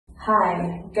Hi,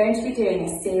 I'm going to be doing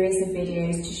a series of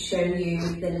videos to show you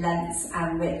the lengths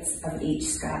and widths of each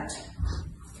skirt.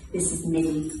 This is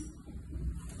Midi,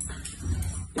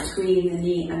 between the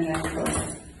knee and the ankle.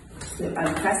 So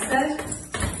unpress it,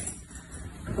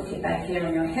 hook it back here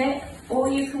on your hip, or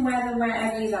you can wear them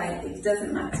wherever you like, it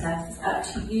doesn't matter. It's up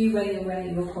to you where you're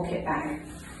wearing your pocket bag.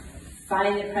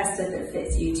 Find the press stud that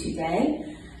fits you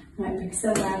today. You might pick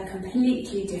somewhere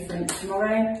completely different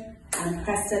tomorrow and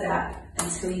press it up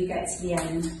until you get to the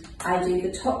end. I do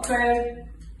the top row.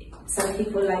 Some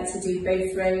people like to do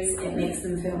both rows. It makes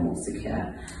them feel more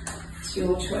secure. It's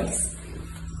your choice.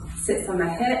 Sits on my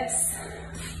hips,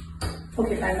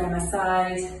 pocket bag on my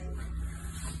side,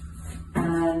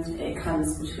 and it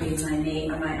comes between my knee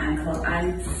and my ankle.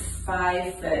 I'm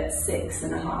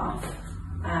 5'6.5",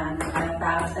 and I'm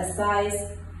about a size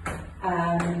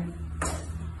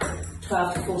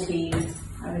 12 to 14,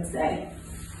 I would say.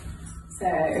 So,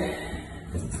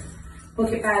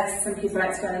 pocket bags, some people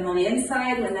like to wear them on the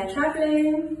inside when they're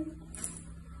travelling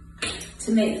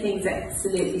to make things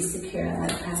absolutely secure,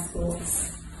 like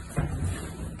passports.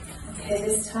 Okay,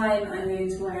 this time I'm going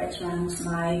to wear it around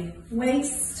my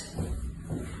waist.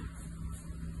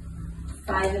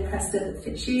 Find the press stud that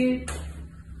fits you.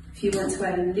 If you want to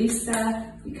wear them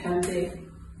looser, you can do.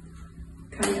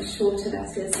 Kind of shorter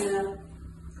that is now.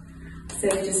 So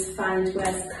just find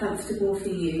where's comfortable for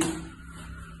you.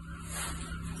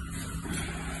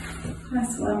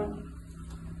 Nice one.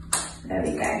 There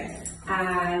we go.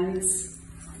 And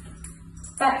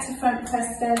back to front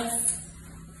press studs.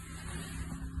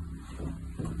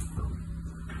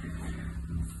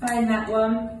 Find that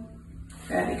one.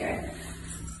 There we go.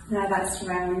 Now that's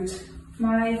around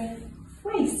my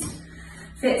waist.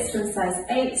 Fits from size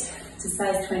 8 to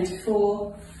size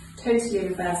 24. Totally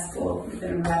reversible with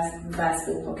a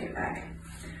reversible pocket bag.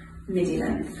 Midi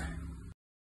length.